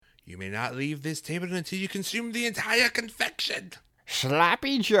You may not leave this table until you consume the entire confection.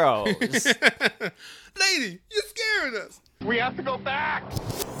 Sloppy Joe's. Lady, you're scaring us. We have to go back.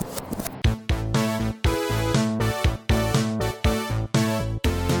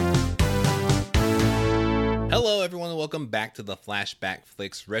 Hello, everyone, and welcome back to the Flashback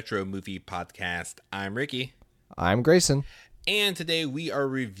Flicks Retro Movie Podcast. I'm Ricky. I'm Grayson. And today we are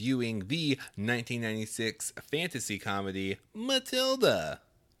reviewing the 1996 fantasy comedy, Matilda.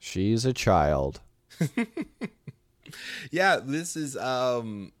 She's a child. Yeah, this is our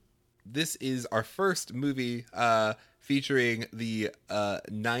first movie featuring the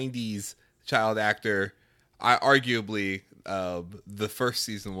 90s child actor, arguably the first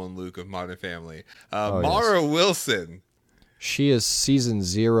season 1 Luke of Modern Family, Mara Wilson. She is season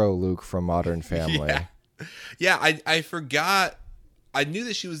 0 Luke from Modern Family. Yeah, I forgot. I knew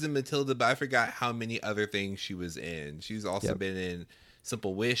that she was in Matilda, but I forgot how many other things she was in. She's also been in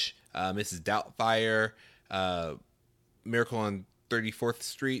Simple Wish, Mrs. Doubtfire, Miracle on 34th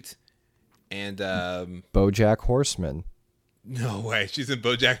Street, and BoJack Horseman. No way, she's in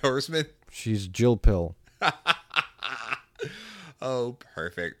BoJack Horseman. She's Jill Pill. Oh,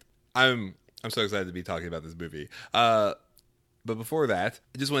 perfect. I'm so excited to be talking about this movie. But before that,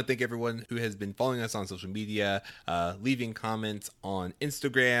 I just want to thank everyone who has been following us on social media, leaving comments on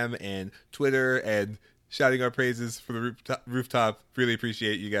Instagram and Twitter, and shouting our praises for the rooftop. Really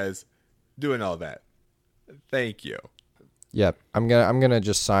appreciate you guys doing all that. Thank you. Yep, I'm gonna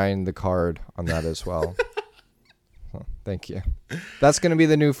just sign the card on that as well. Thank you. That's gonna be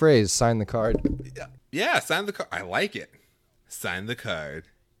the new phrase. Sign the card. Yeah, sign the card. I like it. Sign the card.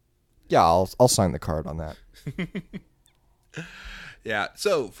 Yeah, I'll sign the card on that. Yeah,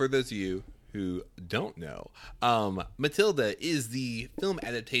 so for those of you who don't know, Matilda is the film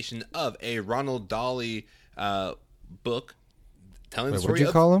adaptation of a Ronald Dolly book telling the story. What'd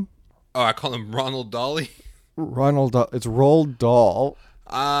you call him? Oh, I call him Ronald Dolly. It's Roald Dahl.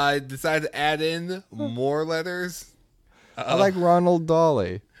 I decided to add in more letters. I like Ronald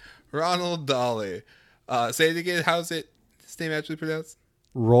Dolly. Ronald Dolly. Say it again. How's his name actually pronounced?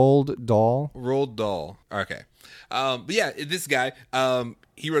 Roald Dahl. Roald Dahl. Okay. But yeah, this guy,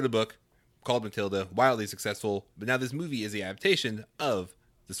 he wrote a book called Matilda, wildly successful. But now this movie is the adaptation of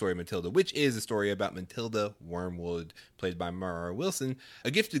the story of Matilda, which is a story about Matilda Wormwood, played by Mara Wilson, a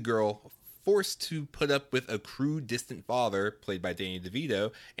gifted girl forced to put up with a crude, distant father, played by Danny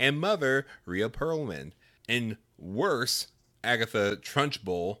DeVito, and mother, Rhea Perlman. And worse, Agatha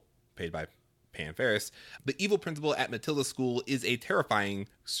Trunchbull, played by Pam Ferris. The evil principal at Matilda's school is a terrifying,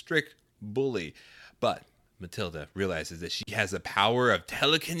 strict bully. But Matilda realizes that she has the power of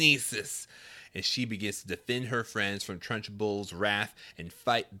telekinesis, and she begins to defend her friends from Trunchbull's wrath and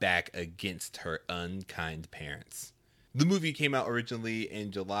fight back against her unkind parents. The movie came out originally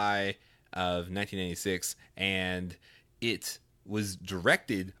in July of 1996, and it was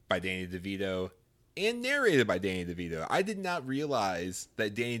directed by Danny DeVito and narrated by Danny DeVito. I did not realize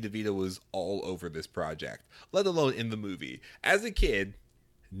that Danny DeVito was all over this project, let alone in the movie. As a kid,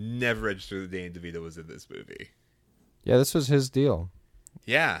 never registered that Danny DeVito was in this movie. Yeah, this was his deal.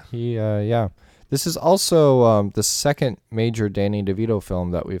 Yeah. This is also the second major Danny DeVito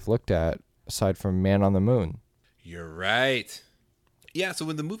film that we've looked at, aside from Man on the Moon. You're right. Yeah, so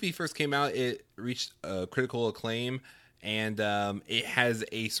when the movie first came out, it reached critical acclaim, and it has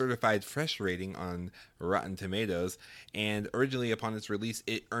a certified fresh rating on Rotten Tomatoes. And originally, upon its release,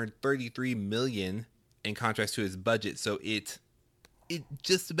 it earned $33 million in contrast to its budget. So it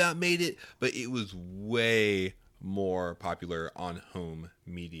just about made it, but it was way more popular on home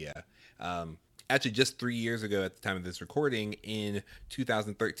media. Actually, just 3 years ago at the time of this recording, in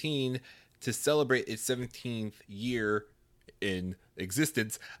 2013, to celebrate its 17th year in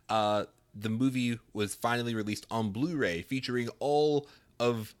existence, the movie was finally released on Blu-ray, featuring all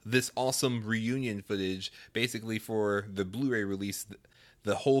of this awesome reunion footage. Basically, for the Blu-ray release,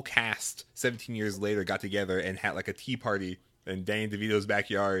 the whole cast 17 years later got together and had like a tea party in Danny DeVito's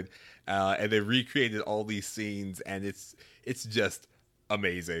backyard, and they recreated all these scenes, and it's just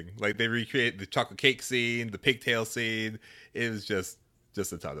amazing. Like, they recreated the chocolate cake scene, the pigtail scene. It was just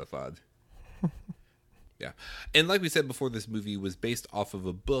a ton of fun. Yeah. And like we said before, this movie was based off of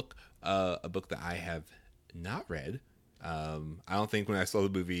a book that I have not read. I don't think when I saw the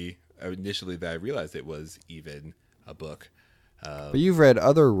movie initially that I realized it was even a book. But you've read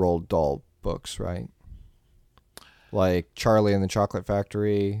other Roald Dahl books, right? Like Charlie and the Chocolate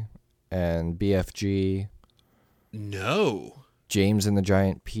Factory and BFG. No. James and the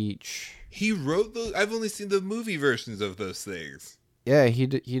Giant Peach. He wrote those? I've only seen the movie versions of those things. Yeah, he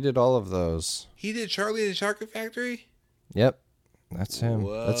did all of those. He did Charlie and the Chocolate Factory? Yep. That's him.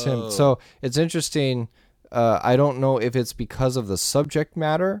 That's him. Whoa. So it's interesting. I don't know if it's because of the subject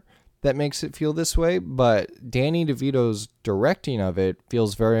matter that makes it feel this way, but Danny DeVito's directing of it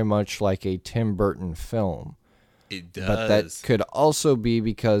feels very much like a Tim Burton film. It does. But that could also be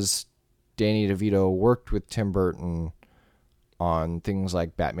because Danny DeVito worked with Tim Burton on things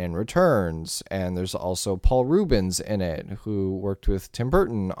like Batman Returns, and there's also Paul Rubens in it, who worked with Tim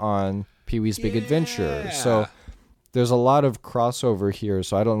Burton on Pee-wee's Big Adventure. So there's a lot of crossover here,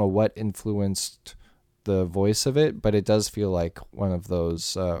 so I don't know what influenced the voice of it, but it does feel like one of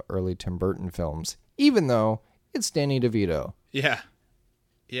those early Tim Burton films, even though it's Danny DeVito. Yeah.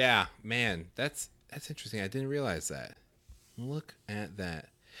 Yeah, man, that's interesting. I didn't realize that. Look at that.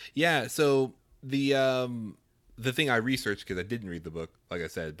 Yeah, so the thing I researched, because I didn't read the book, like I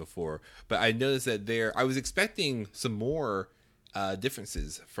said before, but I noticed that I was expecting some more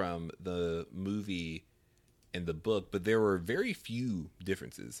differences from the movie and the book, but there were very few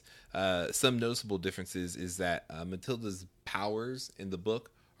differences. Some noticeable differences is that Matilda's powers in the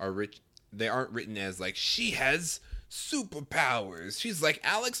book they aren't written as like, she has superpowers, she's like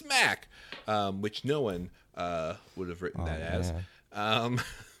Alex Mack, which no one would have written that as.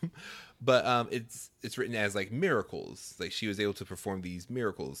 But it's written as like miracles, like she was able to perform these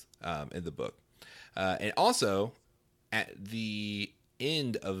miracles in the book. And also at the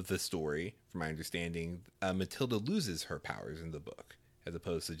end of the story, from my understanding, Matilda loses her powers in the book as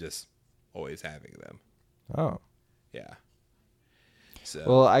opposed to just always having them. Oh. Yeah. So,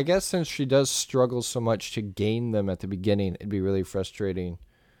 well, I guess since she does struggle so much to gain them at the beginning, it'd be really frustrating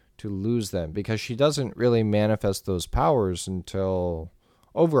to lose them, because she doesn't really manifest those powers until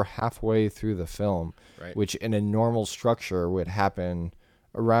over halfway through the film, right. Which in a normal structure would happen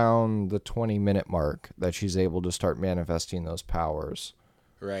around the 20-minute mark, that she's able to start manifesting those powers.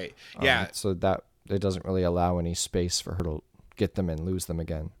 Right. Yeah. So that it doesn't really allow any space for her to get them and lose them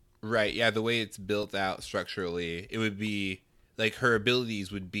again. Right. Yeah. The way it's built out structurally, it would be like her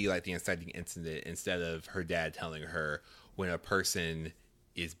abilities would be like the inciting incident, instead of her dad telling her when a person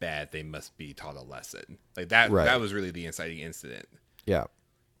is bad, they must be taught a lesson. Like that. Right. That was really the inciting incident. Yeah.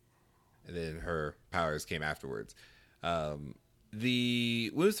 And then her powers came afterwards. When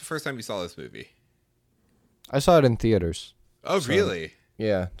was the first time you saw this movie? I saw it in theaters. Oh, So, really?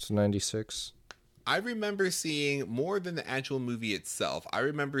 Yeah, it's 96. I remember seeing more than the actual movie itself. I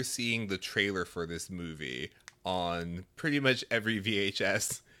remember seeing the trailer for this movie on pretty much every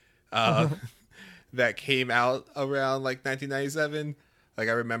VHS that came out around like 1997. Like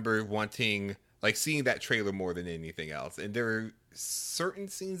I remember seeing that trailer more than anything else. And there were certain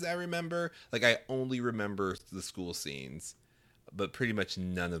scenes I remember. Like I only remember the school scenes, but pretty much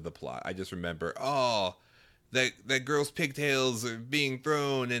none of the plot. I just remember, that girl's pigtails are being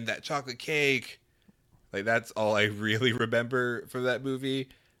thrown in that chocolate cake. Like that's all I really remember from that movie.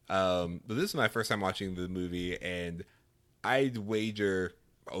 But this is my first time watching the movie, and I'd wager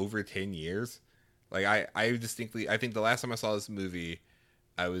over 10 years. Like I think the last time I saw this movie,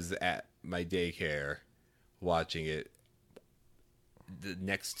 I was at my daycare watching it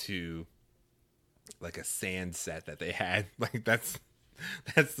next to like a sand set that they had. Like that's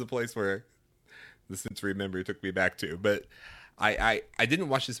the place where the sensory memory took me back to. But I didn't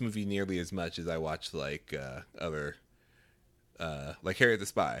watch this movie nearly as much as I watched like other like Harriet the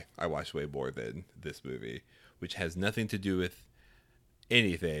Spy. I watched way more than this movie, which has nothing to do with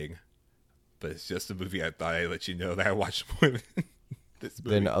anything, but it's just a movie I thought I'd let you know that I watched more than this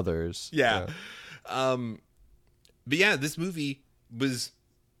movie. Than others. Yeah. But yeah, this movie was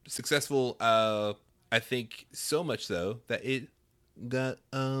successful. I think so much so that it got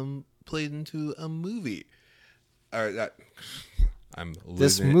played into a movie.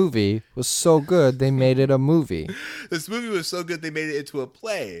 This movie was so good they made it a movie. This movie was so good they made it into a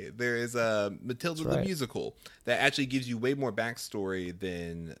play. There is a Matilda the musical that actually gives you way more backstory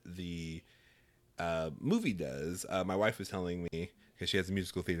than the movie does. My wife was telling me, because she has a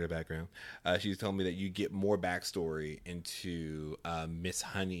musical theater background, she was telling me that you get more backstory into Miss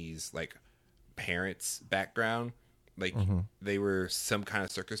Honey's like parents' background. Like they were some kind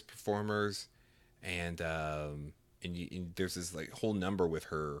of circus performers, and there's this like whole number with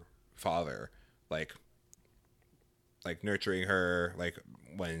her father, like nurturing her, like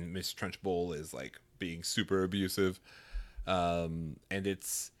when Miss Trunchbull is like being super abusive, and it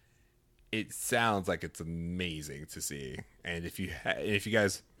sounds like it's amazing to see. And if you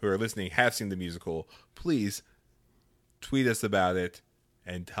guys who are listening have seen the musical, please tweet us about it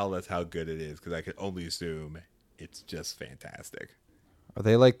and tell us how good it is, because I can only assume it's just fantastic. Are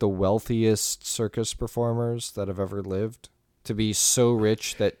they like the wealthiest circus performers that have ever lived? To be so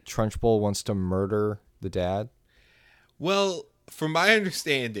rich that Trunchbull wants to murder the dad? Well, from my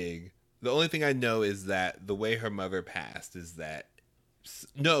understanding, the only thing I know is that the way her mother passed is that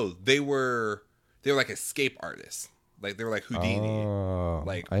no, they were like escape artists. Like they were like Houdini. Oh,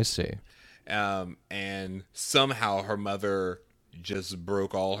 Like I see. and somehow her mother just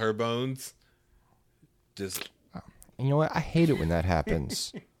broke all her bones. Just You know what? I hate it when that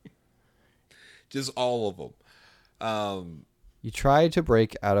happens. all of them. You try to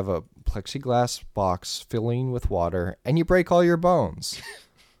break out of a plexiglass box filling with water, and you break all your bones.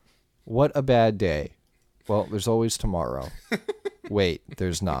 What a bad day. Well, there's always tomorrow. Wait,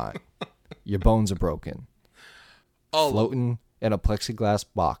 there's not. Your bones are broken. Floating in a plexiglass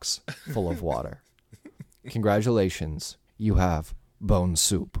box full of water. Congratulations. You have bone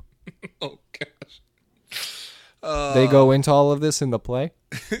soup. Oh gosh. They go into all of this in the play?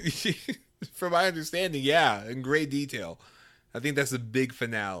 From my understanding, yeah, in great detail. I think that's a big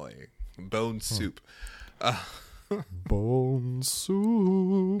finale. Bone soup. Bone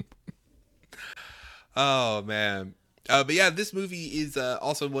soup. Oh man. But yeah, this movie is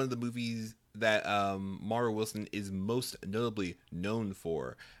also one of the movies that Mara Wilson is most notably known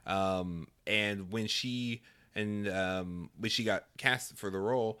for. And when she got cast for the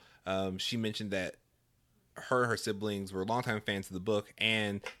role, she mentioned that her siblings were longtime fans of the book,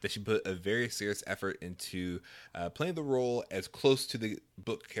 and that she put a very serious effort into playing the role as close to the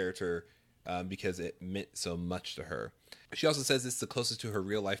book character because it meant so much to her. She also says it's the closest to her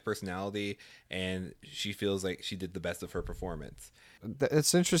real life personality, and she feels like she did the best of her performance.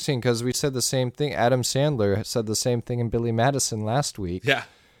 It's interesting because we said the same thing. Adam Sandler said the same thing in Billy Madison last week. Yeah.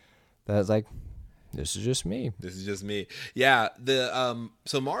 That's like, this is just me. This is just me. Yeah.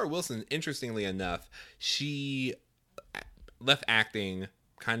 So Mara Wilson, interestingly enough, she left acting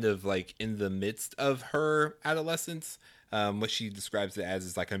kind of like in the midst of her adolescence. What she describes it as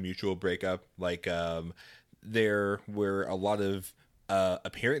is like a mutual breakup. Like there were a lot of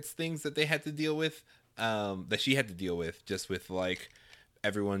appearance things that they had to deal with, that she had to deal with, just with like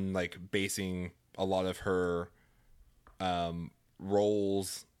everyone like basing a lot of her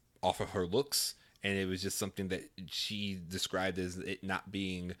roles off of her looks. And it was just something that she described as it not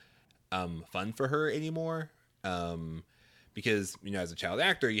being fun for her anymore. Because, you know, as a child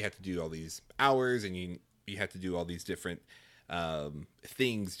actor, you have to do all these hours, and you have to do all these different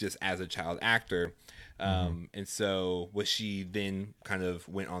things just as a child actor. And so what she then kind of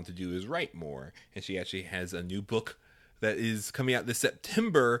went on to do is write more. And she actually has a new book that is coming out this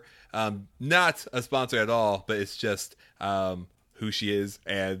September. Not a sponsor at all, but it's just who she is,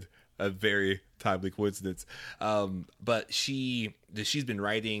 and a very timely coincidence. But she's been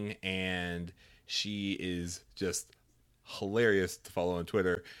writing, and she is just hilarious to follow on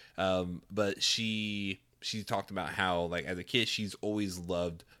Twitter. But she talked about how, like, as a kid, she's always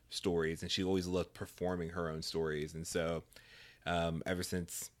loved stories, and she always loved performing her own stories. And so ever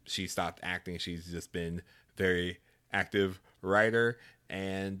since she stopped acting, she's just been very active writer.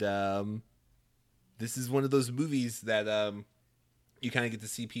 And this is one of those movies that you kind of get to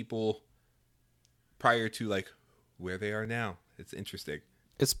see people prior to like where they are now. It's interesting.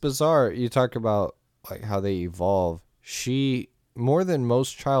 It's bizarre. You talk about like how they evolve. She, more than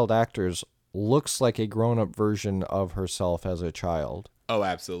most child actors, looks like a grown-up version of herself as a child. Oh,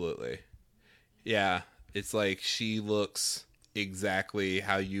 absolutely. Yeah. It's like she looks exactly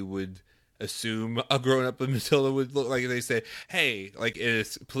how you would assume a grown-up Matilda would look. Like they say, hey, like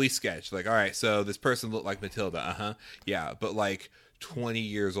it's police sketch. Like, all right, so this person looked like Matilda. Yeah, but like 20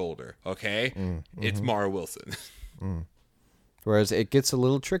 years older. Okay. It's Mara Wilson. Whereas it gets a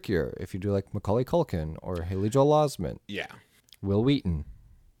little trickier if you do like Macaulay Culkin or Haley Joel Osment. Yeah. Will Wheaton.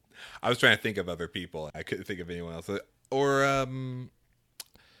 I was trying to think of other people. I couldn't think of anyone else. Or,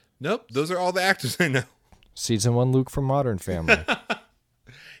 nope. Those are all the actors I know. Season 1 Luke from Modern Family.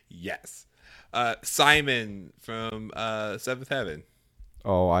 Yes. Simon from Seventh Heaven.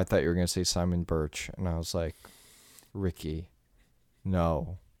 Oh, I thought you were going to say Simon Birch. And I was like, Ricky,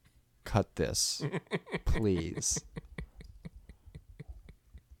 no. Cut this. Please.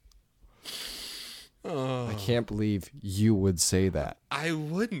 Oh. I can't believe you would say that. I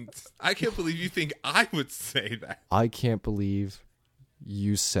wouldn't. I can't believe you think I would say that. I can't believe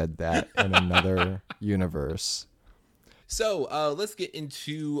you said that in another universe. So let's get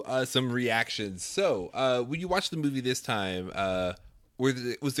into some reactions. So when you watched the movie this time,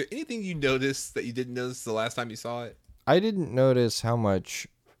 was there anything you noticed that you didn't notice the last time you saw it? I didn't notice how much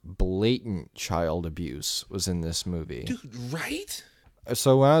blatant child abuse was in this movie. Dude, right?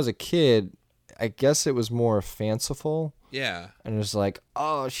 So when I was a kid, I guess it was more fanciful. Yeah. And it was like,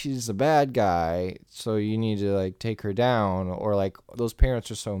 oh, she's a bad guy, so you need to like take her down, or like those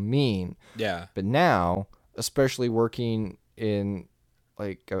parents are so mean. Yeah. But now, especially working in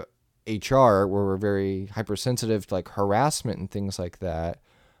like HR, where we're very hypersensitive to like harassment and things like that,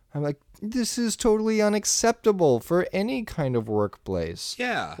 I'm like, this is totally unacceptable for any kind of workplace.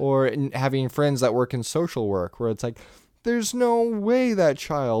 Yeah. Or having friends that work in social work, where it's like, there's no way that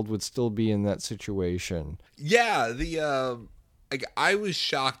child would still be in that situation. Yeah, like I was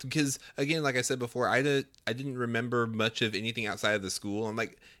shocked because, again, like I said before, I didn't remember much of anything outside of the school. I'm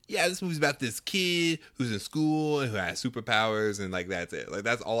like, yeah, this movie's about this kid who's in school and who has superpowers, and like that's it. Like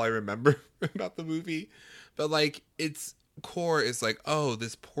that's all I remember about the movie. But like its core is like, oh,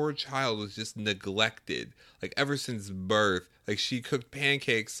 this poor child was just neglected, like ever since birth. Like she cooked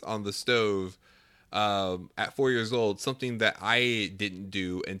pancakes on the stove at 4 years old, something that I didn't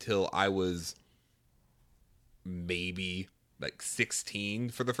do until I was maybe like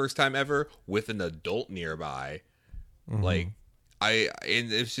 16 for the first time ever with an adult nearby. Like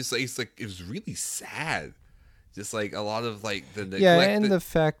and it's just like, it was really sad. Just like a lot of like the neglect. Yeah, and the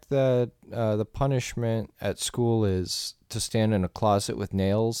fact that the punishment at school is to stand in a closet with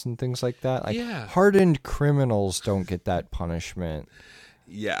nails and things like that. Like, Yeah. hardened criminals don't get that punishment.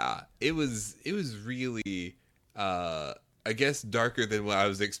 Yeah, it was really I guess darker than what I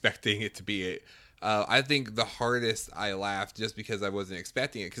was expecting it to be. I think the hardest I laughed just because I wasn't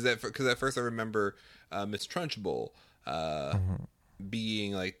expecting it, because at first I remember Miss Trunchbull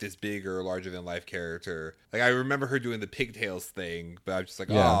being like this big or larger than life character. Like I remember her doing the pigtails thing, but I'm just like,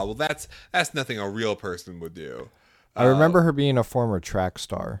 Yeah. oh well, that's nothing a real person would do. I remember her being a former track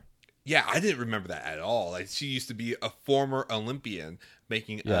star. Yeah, I didn't remember that at all. Like she used to be a former Olympian,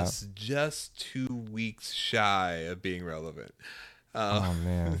 making us just 2 weeks shy of being relevant. Oh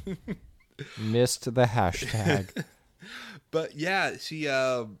man, missed the hashtag. But yeah, she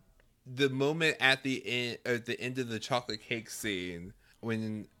the moment at the end of the chocolate cake scene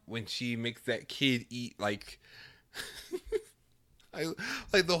when she makes that kid eat like I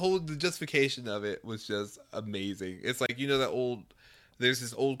like the justification of it was just amazing. It's like, there's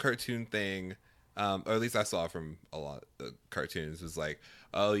this old cartoon thing, or at least I saw it from a lot of cartoons. It was like,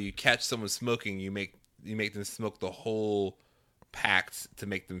 oh, you catch someone smoking, you make them smoke the whole pact to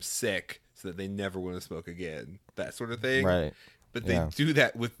make them sick so that they never want to smoke again. That sort of thing. Right. But they do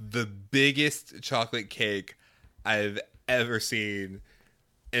that with the biggest chocolate cake I've ever seen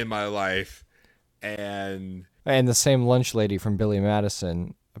in my life. And the same lunch lady from Billy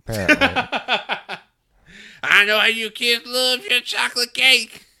Madison, apparently. I know how you kids love your chocolate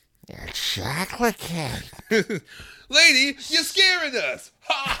cake. Your chocolate cake. Lady, you're scaring us.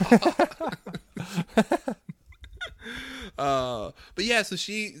 But yeah, so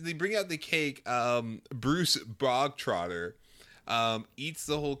they bring out the cake. Bruce Bogtrotter eats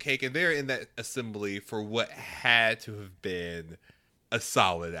the whole cake, and they're in that assembly for what had to have been a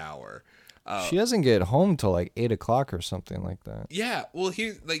solid hour. She doesn't get home till like 8:00 or something like that. Yeah, well,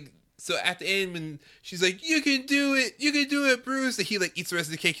 here's like, so at the end when she's like, you can do it, Bruce, and he like eats the rest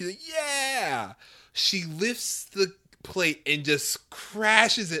of the cake, he's like, yeah. She lifts the plate and just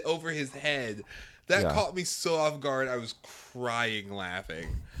crashes it over his head. That caught me so off guard. I was crying laughing.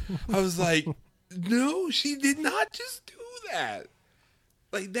 I was like, no, she did not just do that.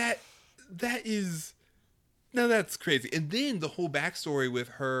 Like that's crazy. And then the whole backstory with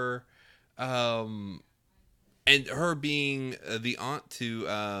her, and her being the aunt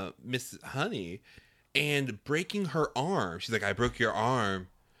to Miss Honey and breaking her arm. She's like, I broke your arm,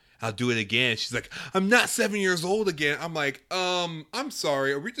 I'll do it again. She's like, I'm not 7 years old again. I'm like, I'm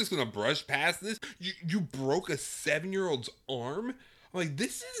sorry. Are we just going to brush past this? You broke a 7-year-old's arm? I'm like,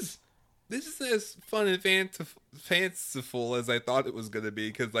 this is as fun and fanciful as I thought it was going to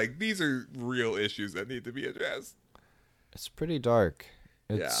be. Because, like, these are real issues that need to be addressed. It's pretty dark.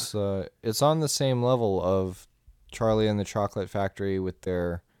 It's on the same level of Charlie and the Chocolate Factory with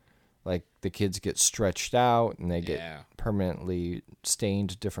their, like, the kids get stretched out and they get permanently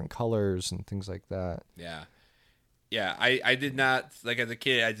stained different colors and things like that. Yeah. Yeah, I did not, like, as a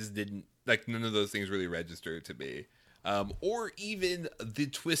kid, I just didn't, like, none of those things really registered to me. Or even the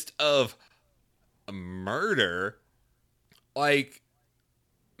twist of a murder. Like,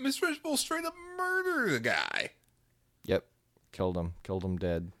 Miss Trunchbull straight up murdered the guy. Yep. Killed him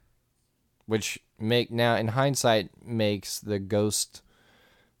dead. Which now in hindsight makes the ghost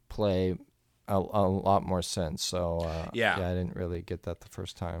play a lot more sense. So I didn't really get that the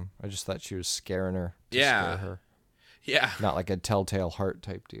first time. I just thought she was scaring her to scare her. Yeah. Not like a telltale heart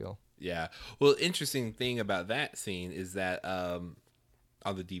type deal. Yeah. Well, interesting thing about that scene is that on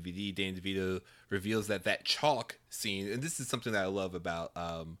the DVD, Danny DeVito reveals that chalk scene, and this is something that I love about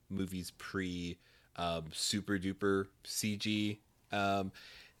movies pre super duper CG,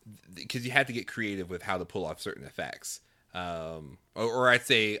 because you had to get creative with how to pull off certain effects. or I'd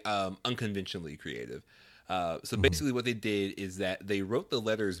say unconventionally creative. So basically, what they did is that they wrote the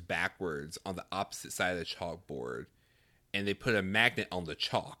letters backwards on the opposite side of the chalkboard, and they put a magnet on the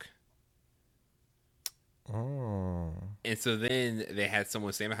chalk. Oh. And so then they had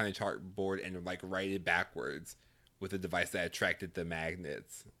someone stand behind the chalkboard and like write it backwards with a device that attracted the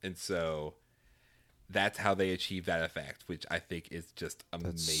magnets. And so that's how they achieved that effect, which I think is just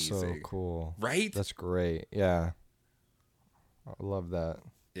amazing. That's so cool. Right? That's great. Yeah. I love that.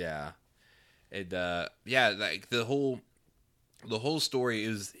 Yeah. And yeah, like the whole story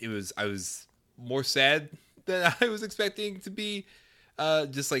I was more sad than I was expecting to be.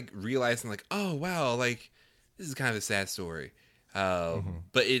 Just like realizing like, oh wow, like this is kind of a sad story.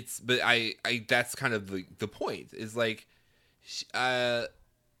 But I that's kind of the point is like, a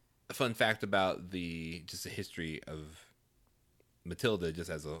fun fact about the history of Matilda just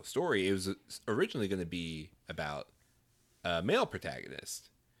as a story. It was originally going to be about a male protagonist.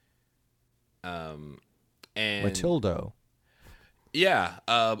 And Matilda. Yeah,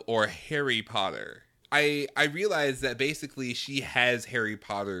 or Harry Potter. I realized that basically she has Harry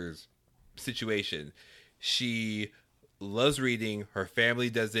Potter's situation. She loves reading. Her family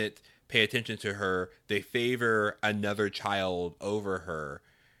doesn't pay attention to her. They favor another child over her.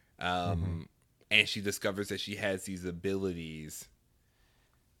 And she discovers that she has these abilities.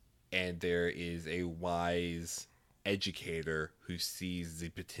 And there is a wise educator who sees the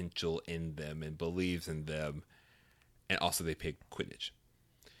potential in them and believes in them. And also they pick Quidditch.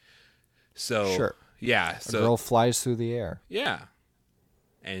 So Sure. Yeah, so a girl flies through the air. Yeah,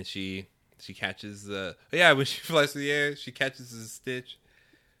 and she catches when she flies through the air, she catches a Stitch.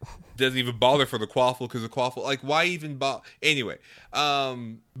 Doesn't even bother for the Quaffle because the Quaffle, like, why even bother? Anyway,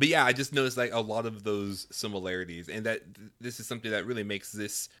 but yeah, I just noticed like a lot of those similarities, and that this is something that really makes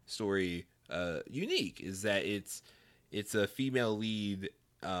this story unique. Is that it's a female lead,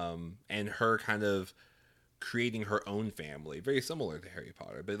 and her kind of creating her own family, very similar to Harry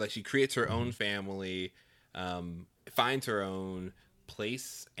Potter, but like she creates her own family, finds her own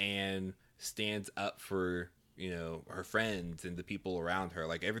place, and stands up for her friends and the people around her.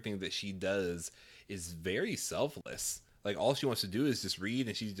 Like everything that she does is very selfless. Like all she wants to do is just read,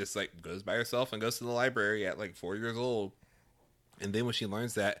 and she just like goes by herself and goes to the library at like 4 years old. And then when she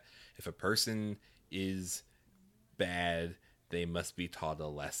learns that if a person is bad, they must be taught a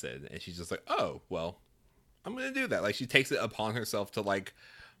lesson, and she's just like, oh well, I'm going to do that. Like she takes it upon herself to like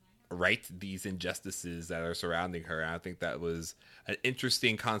right these injustices that are surrounding her. And I think that was an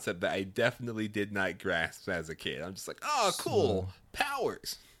interesting concept that I definitely did not grasp as a kid. I'm just like, oh, cool.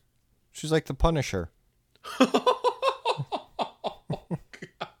 Powers. She's like the Punisher.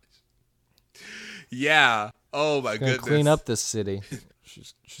 Yeah. Oh my goodness. Clean up this city.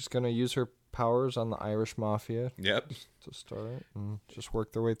 She's going to use her powers on the Irish Mafia. Yep. To start and just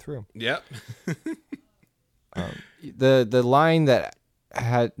work their way through. Yep. The line that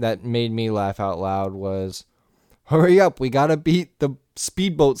made me laugh out loud was, "Hurry up, we gotta beat the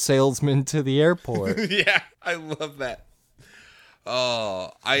speedboat salesman to the airport." Yeah, I love that.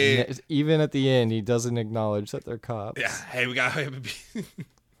 Oh, even at the end, he doesn't acknowledge that they're cops. Yeah, hey, we got.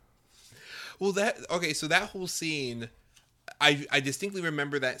 Well, so that whole scene, I distinctly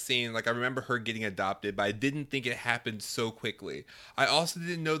remember that scene. Like I remember her getting adopted, but I didn't think it happened so quickly. I also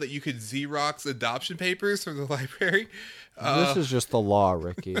didn't know that you could Xerox adoption papers from the library. This is just the law,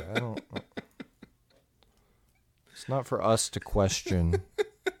 Ricky. I don't. It's not for us to question.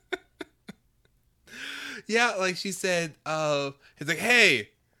 Yeah, like she said, it's like, hey,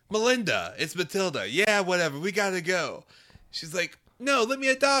 Melinda, it's Matilda. Yeah, whatever, we gotta go. She's like, no, let me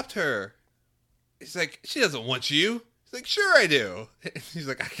adopt her. She's like, she doesn't want you. He's like, sure I do. And she's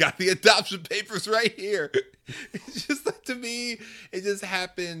like, I got the adoption papers right here. It's just like, to me, it just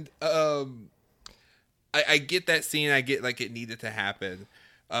happened. I get that scene. I get like it needed to happen.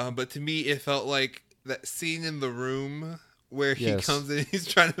 But to me, it felt like that scene in the room where he comes in and he's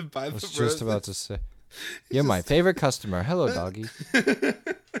trying to buy the roses. I was just about to say. You're my favorite customer. Hello, doggy.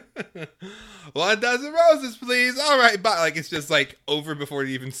 1 dozen roses, please. All right, bye. Like it's just like over before it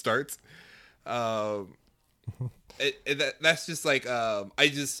even starts. That's just like I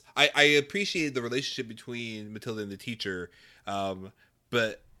appreciated the relationship between Matilda and the teacher,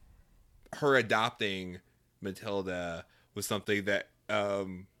 but her adopting Matilda was something that I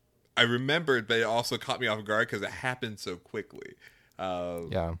remembered, but it also caught me off guard because it happened so quickly.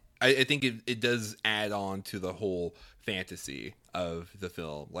 Yeah. I think it does add on to the whole fantasy of the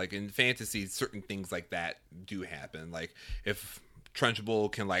film. Like in fantasy, certain things like that do happen. Like if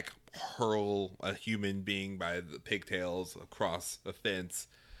Trunchbull can like hurl a human being by the pigtails across a fence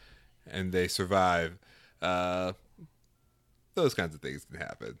and they survive, those kinds of things can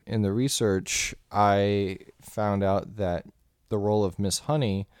happen. In the research, I found out that the role of Miss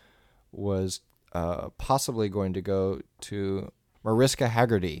Honey was possibly going to go to Mariska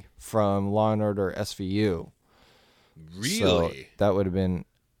Hargitay from Law and Order SVU. Really? So that would have been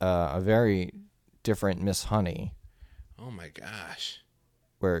a very different Miss Honey, Oh my gosh.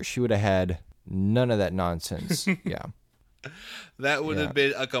 where she would have had none of that nonsense. Yeah. That would Yeah. have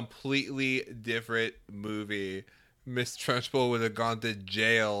been a completely different movie. Miss Trunchbull would have gone to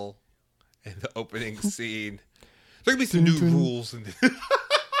jail in the opening scene. There could be some new rules.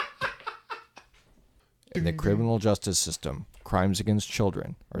 In the criminal justice system, crimes against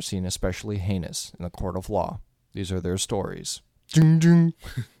children are seen especially heinous in the court of law. These are their stories. Ding, ding.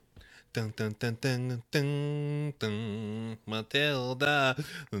 Dun, dun, dun, dun, dun, dun, Matilda.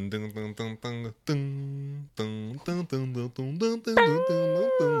 Dun, dun, dun, dun, dun, dun, dun, dun, dun, dun, dun, dun, dun,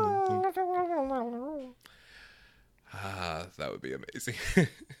 dun, dun. Ah, that would be amazing.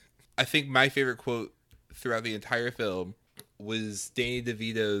 I think my favorite quote throughout the entire film was Danny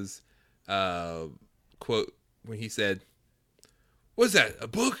DeVito's quote when he said, "What's that? A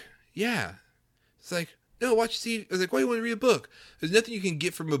book? Yeah." It's like, "No, watch TV." I was like, "Why do you want to read a book? There's nothing you can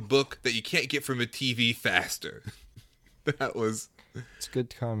get from a book that you can't get from a TV faster." That was, It's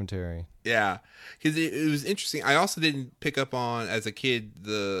good commentary. yeah, because it was interesting. I also didn't pick up on as a kid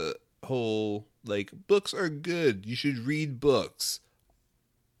the whole like books are good. You should read books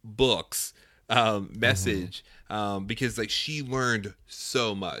message because like she learned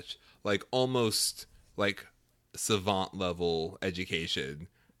so much, like almost like savant level education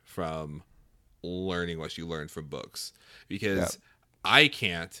from learning what she learned from books, because Yeah. I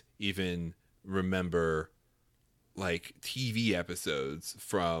can't even remember like TV episodes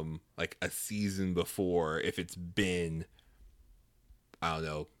from like a season before if it's been, I don't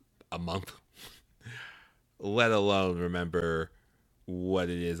know, a month, let alone remember what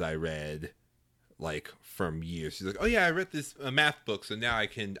it is I read like from years. She's like, "Oh yeah, I read this math book, so now I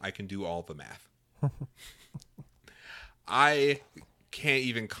can do all the math." I can't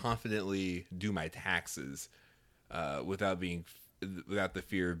even confidently do my taxes without the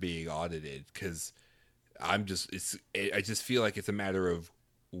fear of being audited, because I just feel like it's a matter of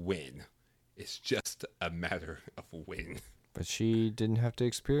when. It's just a matter of when. But she didn't have to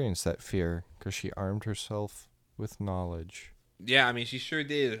experience that fear because she armed herself with knowledge. Yeah, I mean, she sure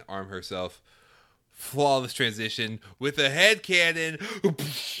did arm herself. Flawless transition with a head cannon.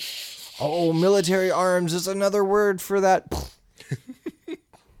 Oh, military arms is another word for that.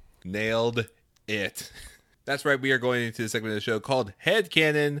 Nailed it. That's right, we are going into the segment of the show called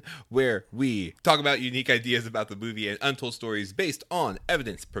Headcanon, where we talk about unique ideas about the movie and untold stories based on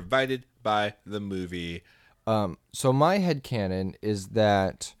evidence provided by the movie. So my headcanon is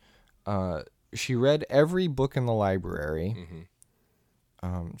that she read every book in the library.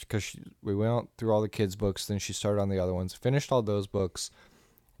 Because we went through all the kids' books, then she started on the other ones, finished all those books.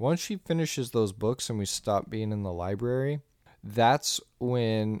 Once she finishes those books and we stop being in the library, that's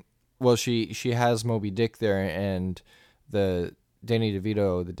when, well, she has Moby Dick there, and the Danny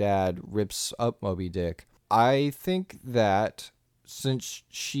DeVito, the dad, rips up Moby Dick. I think that since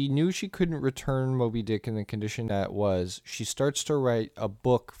she knew she couldn't return Moby Dick in the condition that it was, she starts to write a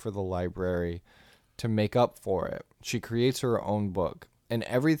book for the library to make up for it. She creates her own book. And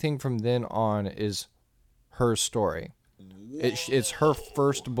everything from then on is her story. It's her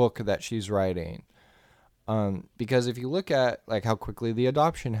first book that she's writing. Because if you look at like how quickly the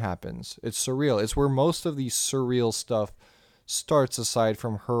adoption happens, it's surreal. It's where most of the surreal stuff starts, aside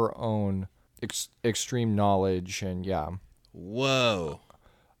from her own extreme knowledge. And yeah. Whoa.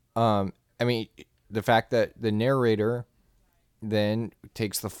 I mean, the fact that the narrator then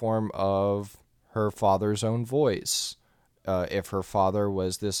takes the form of her father's own voice. If her father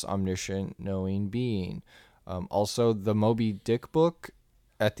was this omniscient knowing being. Also, the Moby Dick book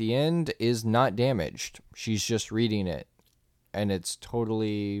at the end is not damaged. She's just reading it, and it's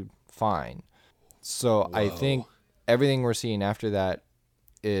totally fine. So I think everything we're seeing after that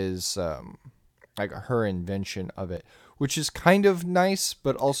is like her invention of it, which is kind of nice,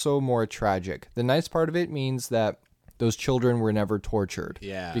 but also more tragic. The nice part of it means that those children were never tortured,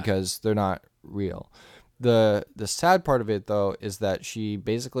 Yeah. because they're not real. The sad part of it, though, is that she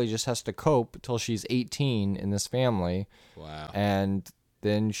basically just has to cope till she's 18 in this family. Wow. And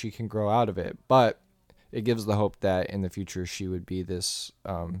then she can grow out of it. But it gives the hope that in the future she would be this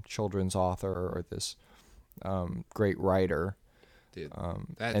children's author or this great writer. Dude,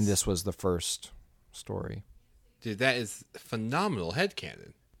 And this was the first story. dude, that is phenomenal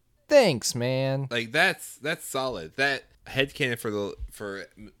headcanon. Thanks, man. Like that's solid. That headcanon for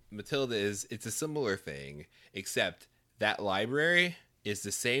Matilda it's a similar thing, except That library is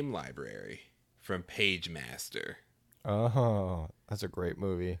the same library from Page Master. Oh, that's a great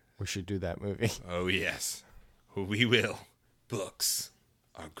movie. We should do that movie. Oh, yes. We will. Books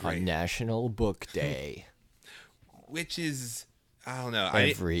are great. On National Book Day. Which is, I don't know.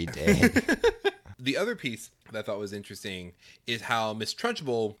 Every day. The other piece that I thought was interesting is how Miss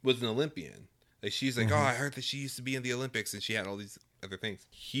Trunchbull was an Olympian. Like, she's like, oh, I heard that she used to be in the Olympics and she had all these other things.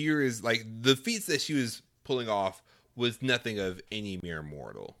 Here is, like, the feats that she was pulling off was nothing of any mere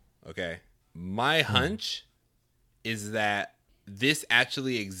mortal, okay? My hunch is that this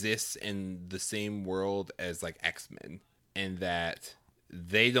actually exists in the same world as, like, X-Men, and that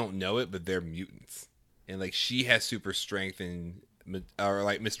they don't know it, but they're mutants. And, like, she has super strength, and or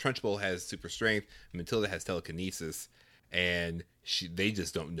like Miss Trunchbull has super strength, Matilda has telekinesis, and they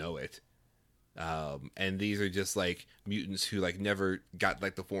just don't know it. And these are just like mutants who like never got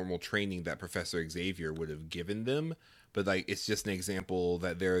like the formal training that Professor Xavier would have given them, but like it's just an example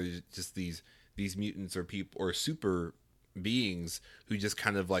that there are just these mutants or people or super beings who just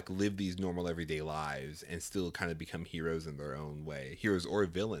kind of like live these normal everyday lives and still kind of become heroes in their own way, heroes or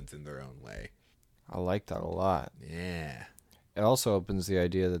villains in their own way. I like that a lot. Yeah. It also opens the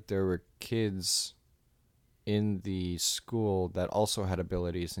idea that there were kids in the school that also had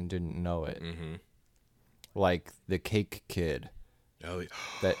abilities and didn't know it. Mm-hmm. Like the cake kid. Oh, yeah.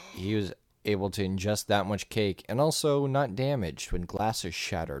 That he was able to ingest that much cake and also not damaged when glasses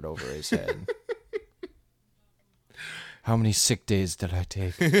shattered over his head. How many sick days did I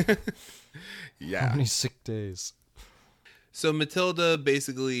take? Yeah. How many sick days? So Matilda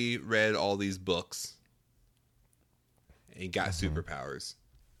basically read all these books and got superpowers,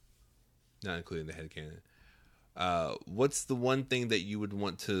 not including the headcanon. What's the one thing that you would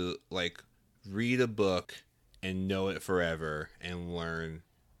want to like read a book and know it forever and learn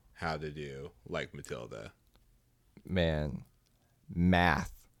how to do like Matilda? Man,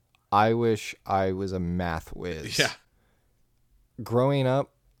 math. I wish I was a math whiz. Yeah. Growing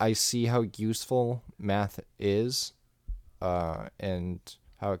up, I see how useful math is, and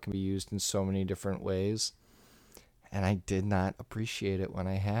how it can be used in so many different ways. And I did not appreciate it when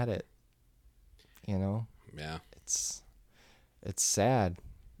I had it. You know? Yeah. It's sad.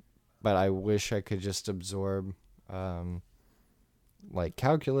 But I wish I could just absorb like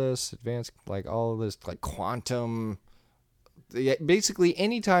calculus, advanced, like all of this, like quantum. Basically,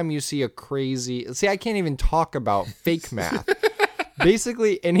 anytime you see a crazy... See, I can't even talk about fake math.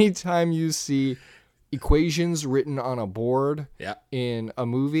 Basically, anytime you see equations written on a board in a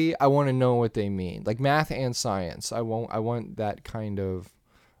movie, I want to know what they mean. Like math and science. I want that kind of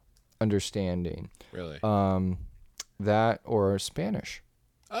understanding. Really? That or Spanish.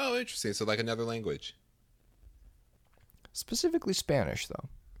 Oh, interesting. So like another language. Specifically Spanish, though.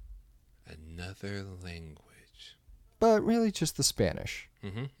 Another language. But really just the Spanish.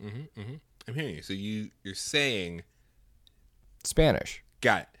 I'm hearing you. So you're saying Spanish.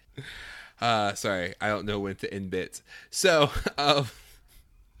 got it. Sorry, I don't know when to end bits. So,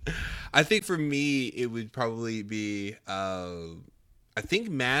 I think for me, it would probably be, I think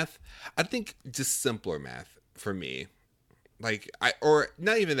math. I think just simpler math for me. Like, or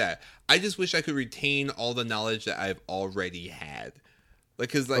not even that. I just wish I could retain all the knowledge that I've already had.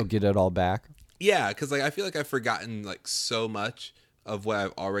 Like, cause like, Get it all back. yeah, because like I feel like I've forgotten like so much of what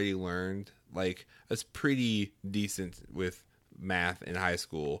I've already learned. Like, I was pretty decent with math in high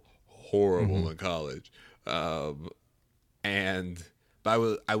school. Horrible in college, but I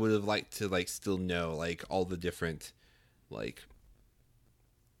would have liked to like still know like all the different like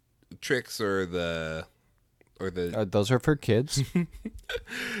tricks or the Those are for kids.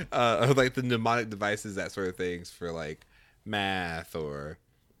 or like the mnemonic devices, that sort of things for like math or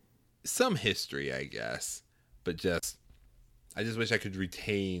some history, I guess. But I just wish I could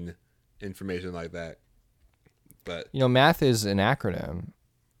retain information like that. But You know, math is an acronym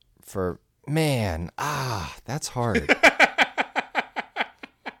for man. That's hard.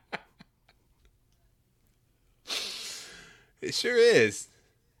 it sure is.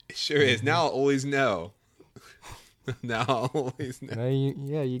 It sure is. Now I'll always know. Now I'll always know.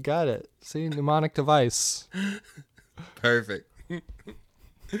 You got it. See, mnemonic device. Perfect.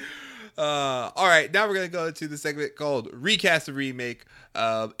 All right, now we're going to go to the segment called Recast and Remake.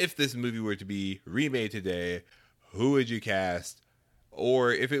 If this movie were to be remade today, who would you cast?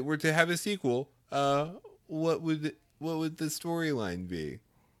 Or if it were to have a sequel, what would the storyline be?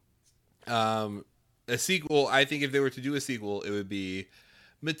 A sequel, I think if they were to do a sequel, it would be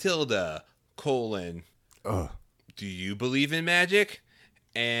Matilda, do you believe in magic?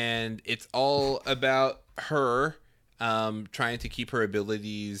 And it's all about her trying to keep her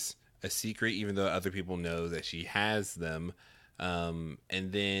abilities a secret, even though other people know that she has them. And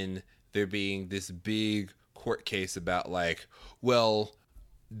then there being this big court case about like, well,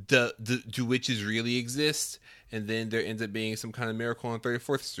 do witches really exist? And then there ends up being some kind of miracle on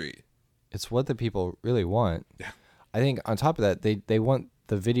 34th Street. It's what the people really want. Yeah. I think on top of that, they want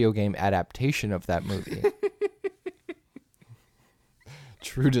the video game adaptation of that movie.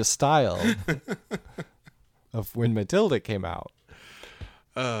 True to style of when Matilda came out.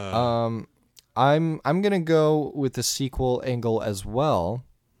 I'm gonna go with the sequel angle as well,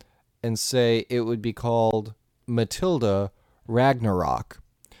 and say it would be called Matilda Ragnarok,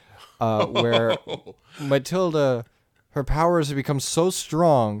 where Matilda, her powers have become so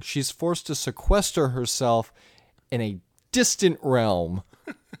strong she's forced to sequester herself in a distant realm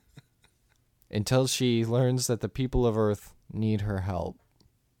until she learns that the people of Earth need her help.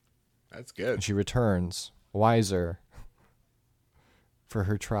 That's good. And she returns wiser for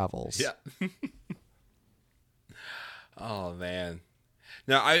her travels. Yeah. Oh man.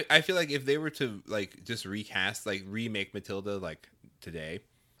 Now I feel like if they were to like just recast, like remake Matilda like today,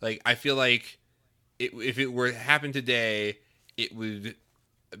 like I feel like if it were to happen today, it would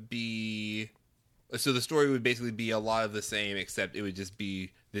be, so the story would basically be a lot of the same, except it would just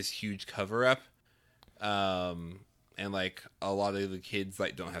be this huge cover up. And like a lot of the kids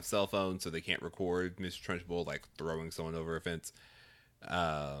like don't have cell phones, so they can't record Miss Trunchbull like throwing someone over a fence.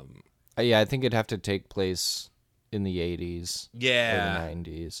 Yeah, I think it'd have to take place in the 80s Yeah. or the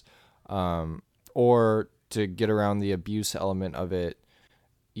 90s. Or to get around the abuse element of it,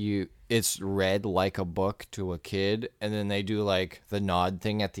 it's read like a book to a kid, and then they do like the nod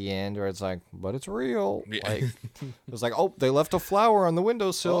thing at the end where it's like, but it's real. Yeah. Like it's like, oh, they left a flower on the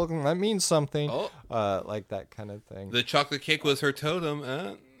windowsill, and that means something. Oh. Like that kind of thing. The chocolate cake was her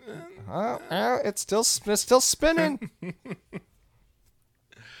totem. It's still spinning.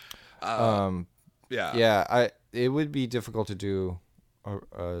 Yeah. It would be difficult to do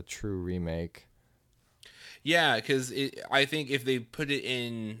a true remake. Yeah, because I think if they put it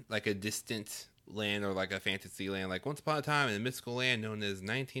in like a distant land or like a fantasy land, like Once Upon a Time in a mystical land known as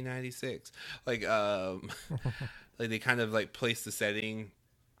 1996, like like they kind of like place the setting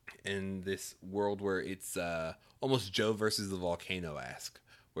in this world where it's almost Joe versus the volcano-esque,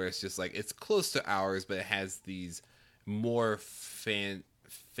 where it's just like it's close to ours, but it has these more Fantastical?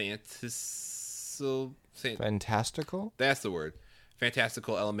 That's the word.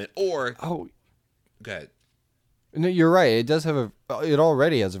 Fantastical element. Or Oh, go ahead. no, you're right. It does have it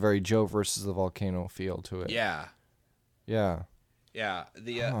already has a very Joe versus the volcano feel to it. Yeah. Yeah. Yeah.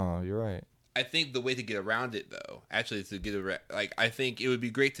 You're right. I think the way to get around it, though, actually, to get around, like, I think it would be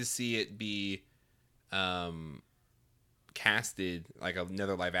great to see it be casted like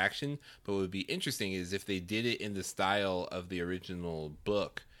another live action. But what would be interesting is if they did it in the style of the original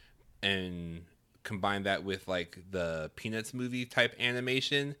book and combine that with like the Peanuts movie type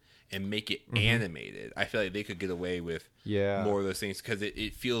animation and make it animated. I feel like they could get away with more of those things because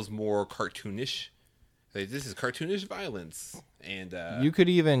it feels more cartoonish. Like, this is cartoonish violence. And you could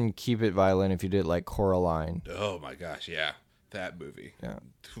even keep it violent if you did like Coraline. oh my gosh, yeah. That movie. Yeah.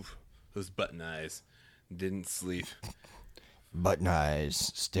 Those button eyes didn't sleep. Button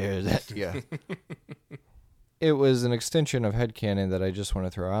eyes stares at you. It was an extension of headcanon that I just want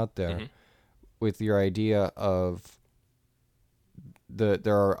to throw out there with your idea of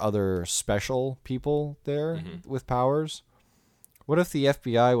there are other special people there with powers. What if the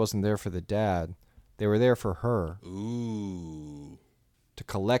FBI wasn't there for the dad? They were there for her. Ooh. To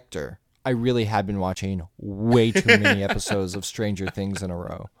collect her. I really have been watching way too many episodes of Stranger Things in a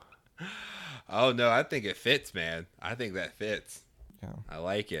row. Oh, no, I think it fits, man. I think that fits. Yeah. I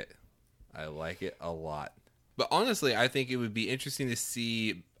like it. I like it a lot. But honestly, I think it would be interesting to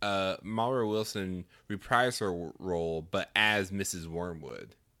see Mara Wilson reprise her role, but as Mrs.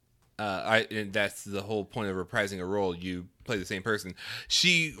 Wormwood. And that's the whole point of reprising a role. You play the same person.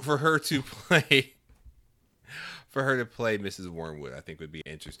 For her to play Mrs. Wormwood, I think would be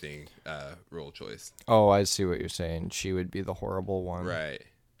an interesting role choice. Oh, I see what you're saying. She would be the horrible one. Right.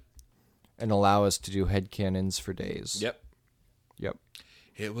 And allow us to do headcanons for days. Yep. Yep.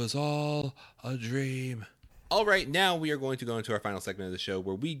 It was all a dream. All right, now we are going to go into our final segment of the show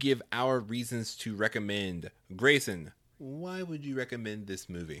where we give our reasons to recommend. Grayson, why would you recommend this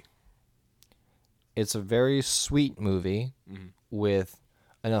movie? It's a very sweet movie with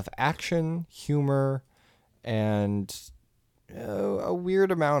enough action, humor, and a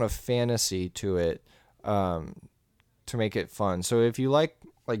weird amount of fantasy to it to make it fun. So if you like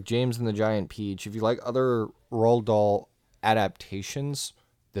James and the Giant Peach, if you like other Roald Dahl adaptations,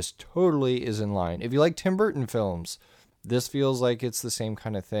 this totally is in line. If you like Tim Burton films, This feels like it's the same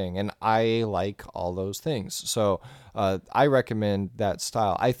kind of thing, and I like all those things. So I recommend that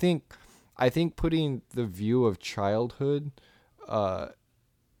style. I think putting the view of childhood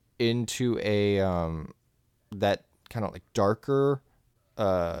into a that kind of like darker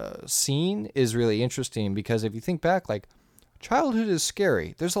scene is really interesting, because if you think back, like, childhood is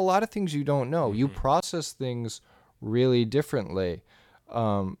scary. There's a lot of things you don't know. You process things really differently.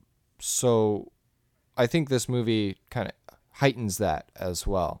 So I think this movie kind of heightens that as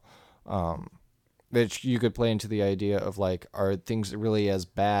well. Which you could play into the idea of, like, are things really as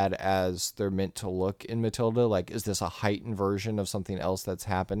bad as they're meant to look in Matilda? Like, is this a heightened version of something else that's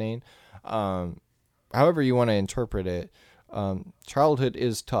happening? However you want to interpret it, childhood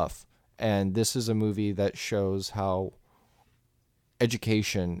is tough. And this is a movie that shows how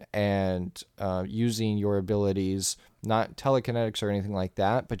education and using your abilities, not telekinetics or anything like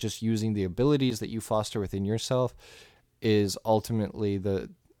that, but just using the abilities that you foster within yourself, is ultimately the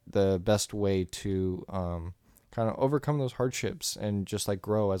best way to kind of overcome those hardships and just like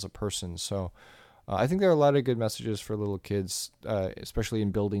grow as a person. So I think there are a lot of good messages for little kids, especially in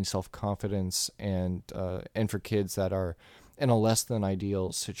building self-confidence and for kids that are in a less than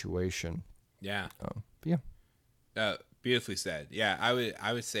ideal situation. Yeah. Yeah. Beautifully said. Yeah,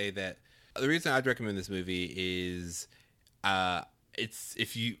 I would say that the reason I'd recommend this movie is it's,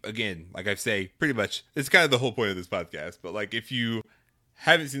 if you, again, like I say, pretty much it's kind of the whole point of this podcast, but like if you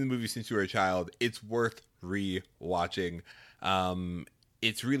haven't seen the movie since you were a child, it's worth re-watching.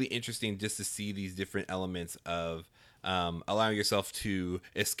 It's really interesting just to see these different elements of allowing yourself to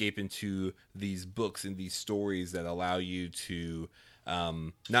escape into these books and these stories that allow you to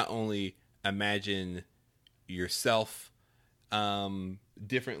not only imagine yourself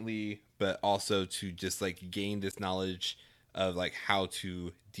differently, but also to just like gain this knowledge of like how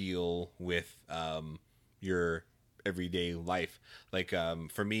to deal with your everyday life. Like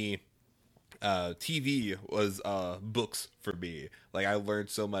for me, TV was books for me. Like I learned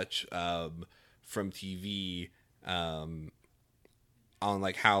so much from TV on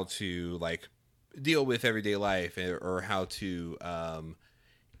like how to like deal with everyday life, or how to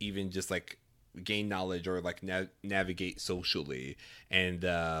even just like gain knowledge or like navigate socially. And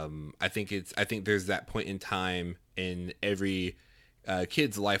I think there's that point in time in every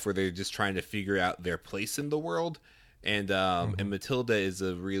kid's life where they're just trying to figure out their place in the world. And and Matilda is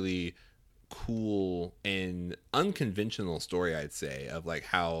a really cool and unconventional story, I'd say, of like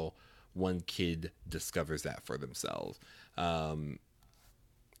how one kid discovers that for themselves. And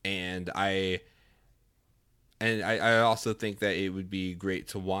I also think that it would be great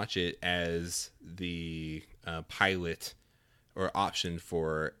to watch it as the pilot or option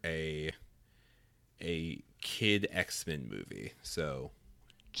for a kid X-Men movie. So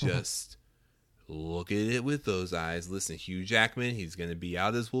just look at it with those eyes. Listen, Hugh Jackman, he's going to be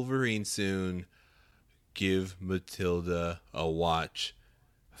out as Wolverine soon. Give Matilda a watch,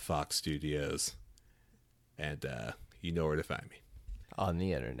 Fox Studios. And you know where to find me. On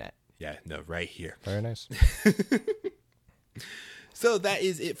the internet. Yeah, no, right here. Very nice. So that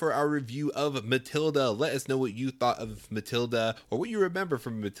is it for our review of Matilda. Let us know what you thought of Matilda, or what you remember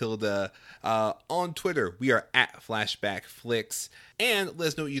from Matilda on Twitter. We are at Flashback Flicks. And let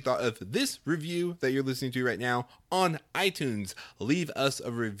us know what you thought of this review that you're listening to right now on iTunes. Leave us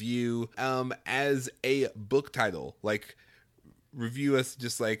a review as a book title. Like, review us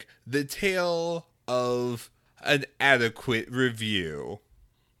just like the tale of an adequate review.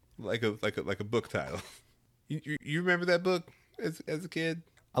 Like a book title. You remember that book as a kid?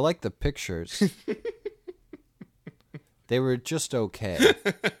 I like the pictures. They were just okay.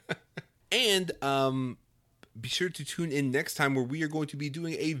 And be sure to tune in next time, where we are going to be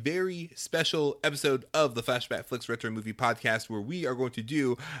doing a very special episode of the Flashback Flicks Retro Movie Podcast, where we are going to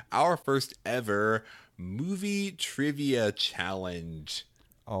do our first ever movie trivia challenge.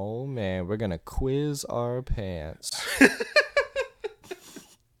 Oh man, we're gonna quiz our pants.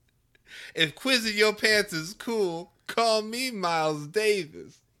 If quizzing your pants is cool, call me Miles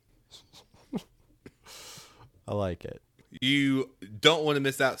Davis. I like it. You don't want to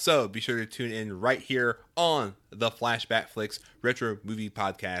miss out, so be sure to tune in right here on the Flashback Flicks Retro Movie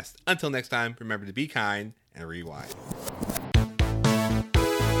Podcast. Until next time, remember to be kind and rewind.